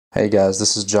Hey guys,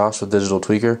 this is Josh with Digital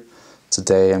Tweaker.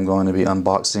 Today I'm going to be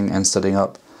unboxing and setting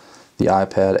up the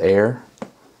iPad Air.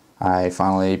 I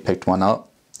finally picked one up.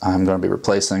 I'm going to be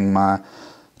replacing my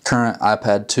current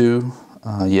iPad 2.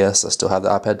 Yes, I still have the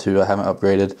iPad 2. I haven't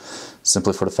upgraded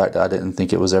simply for the fact that I didn't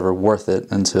think it was ever worth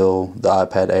it until the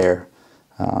iPad Air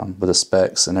with the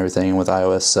specs and everything with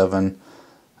iOS 7.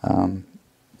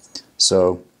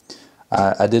 So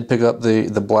I did pick up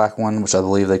the black one, which I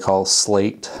believe they call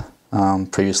Slate.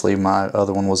 Previously my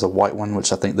other one was a white one,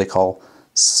 which I think they call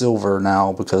silver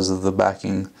now because of the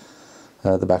backing.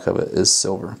 The back of it is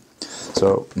silver.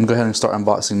 So I'm going to go ahead and start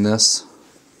unboxing this.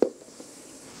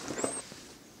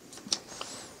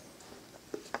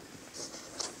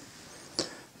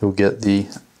 You'll get the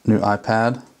new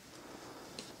iPad.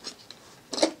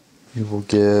 You will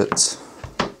get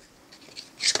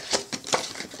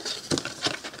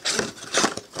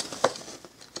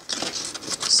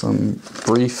some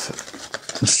brief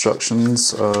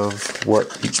instructions of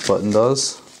what each button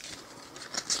does.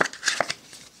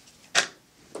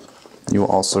 You will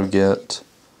also get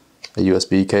a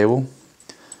USB cable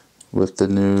with the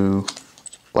new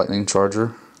lightning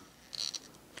charger.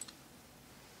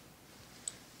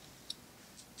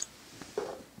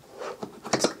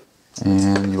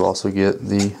 And you also get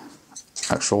the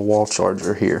actual wall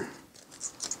charger here.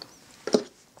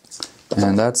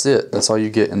 And that's it. That's all you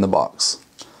get in the box.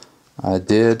 I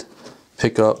did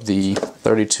pick up the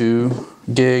 32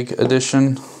 gig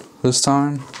edition this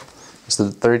time. It's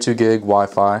the 32 gig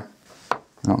Wi-Fi. I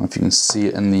don't know if you can see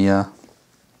it in the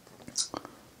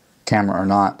camera or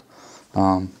not.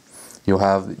 You'll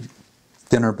have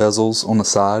thinner bezels on the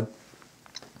side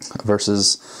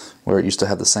versus where it used to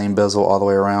have the same bezel all the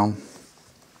way around.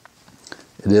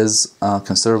 It is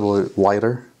considerably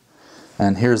lighter.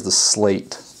 And here's the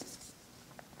slate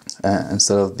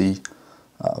instead of the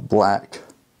black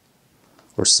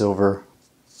or silver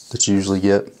that you usually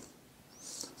get.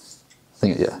 I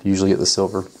think, yeah, usually get the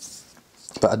silver.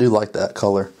 But I do like that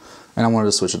color. And I wanted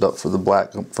to switch it up for the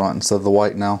black up front instead of the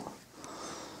white now.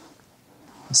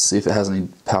 Let's see if it has any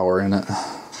power in it.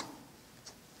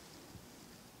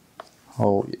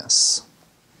 Oh, yes.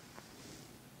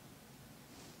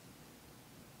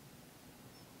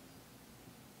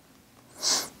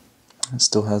 It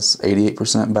still has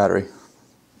 88% battery.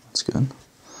 That's good.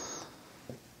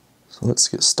 So let's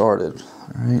get started.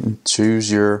 All right,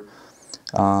 choose your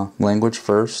language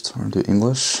first. We're going to do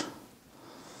English.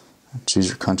 Choose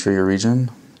your country or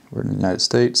region. We're in the United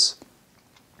States.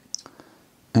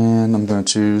 And I'm going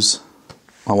to choose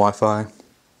my Wi-Fi.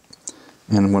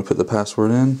 And I'm going to put the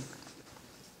password in.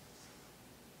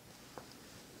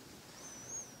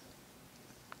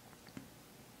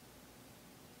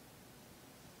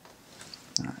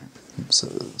 Alright, it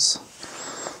says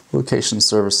location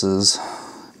services.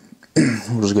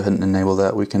 We'll just go ahead and enable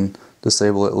that. We can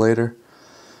disable it later.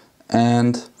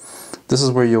 And this is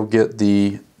where you'll get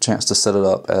the chance to set it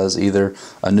up as either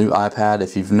a new iPad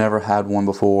if you've never had one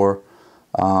before,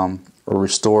 or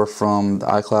restore from the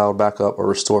iCloud backup, or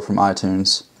restore from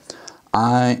iTunes.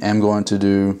 I am going to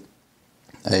do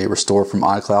a restore from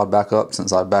iCloud backup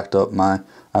since I backed up my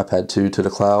iPad 2 to the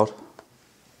cloud.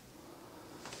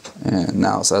 And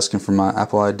now it's asking for my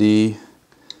Apple ID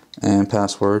and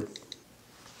password.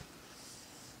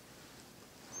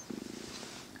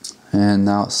 And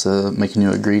now it's making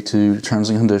you agree to terms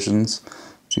and conditions.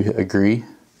 So you hit agree.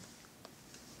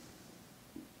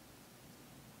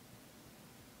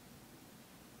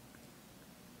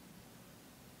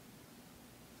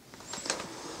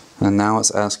 And now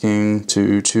it's asking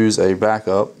to choose a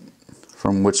backup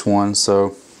from which one.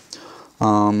 So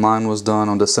mine was done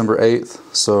on December 8th,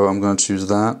 so I'm going to choose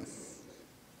that.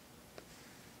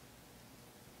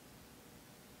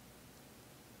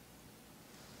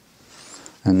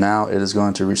 And now it is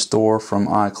going to restore from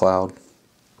iCloud.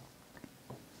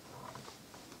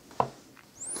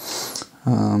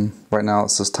 Right now it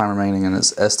says time remaining and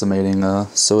it's estimating,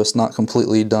 so it's not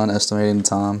completely done estimating the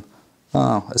time.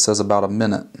 Oh, it says about a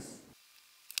minute.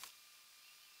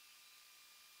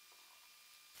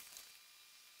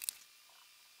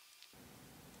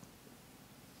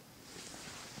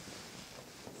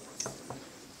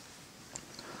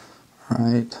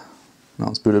 Alright, now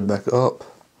it's booted back up.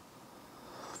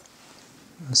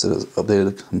 It says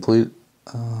updated complete.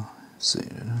 Let's see,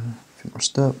 a few more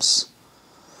steps.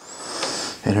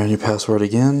 Enter in your password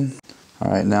again.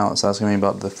 Alright, now it's asking me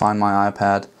about the Find My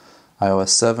iPad iOS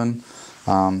 7.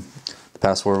 The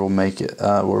password will make it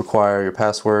will require your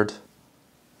password.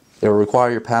 It will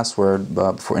require your password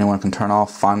before anyone can turn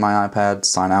off Find My iPad,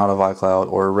 sign out of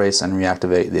iCloud, or erase and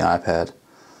reactivate the iPad.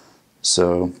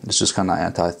 So it's just kind of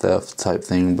anti-theft type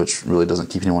thing, which really doesn't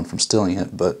keep anyone from stealing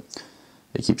it, but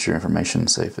it keeps your information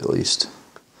safe at least.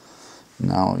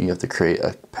 Now you have to create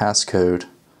a passcode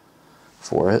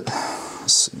for it.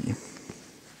 Let's see.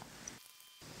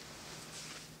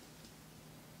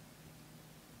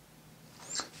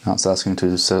 Now it's asking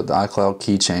to set up the iCloud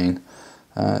keychain,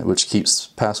 which keeps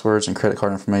passwords and credit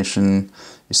card information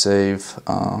you save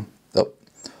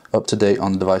up to date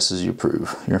on the devices you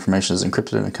approve. Your information is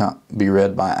encrypted and can't be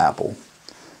read by Apple.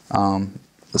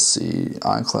 Let's see,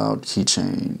 iCloud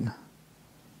keychain.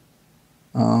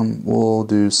 We'll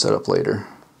do setup later.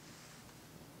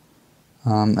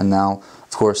 And now,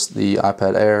 of course, the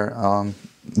iPad Air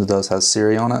it does have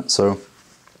Siri on it, so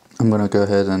I'm going to go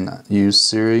ahead and use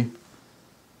Siri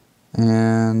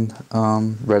and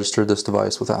register this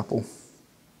device with Apple.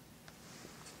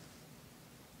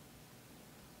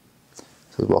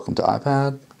 So welcome to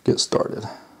iPad, get started.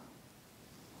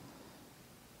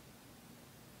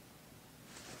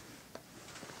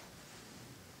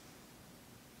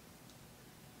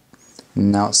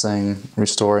 Now it's saying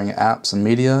restoring apps and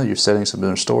media. Your settings have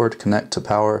been restored. Connect to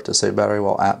power to save battery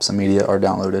while apps and media are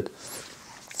downloaded.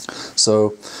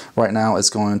 So right now it's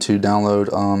going to download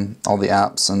all the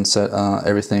apps and set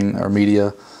everything or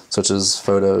media such as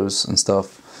photos and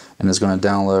stuff, and it's going to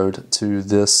download to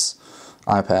this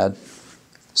iPad.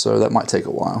 So that might take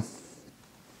a while.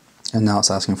 And now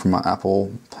it's asking for my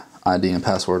Apple ID and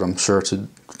password. I'm sure to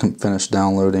finish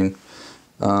downloading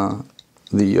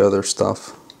the other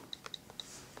stuff.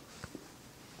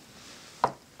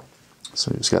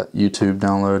 So it's got YouTube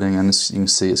downloading, and as you can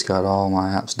see, it's got all my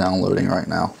apps downloading right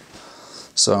now.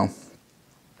 So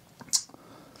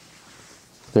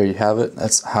there you have it.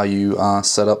 That's how you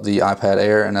set up the iPad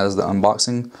Air, and that is the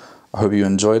unboxing. I hope you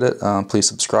enjoyed it. Please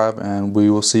subscribe, and we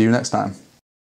will see you next time.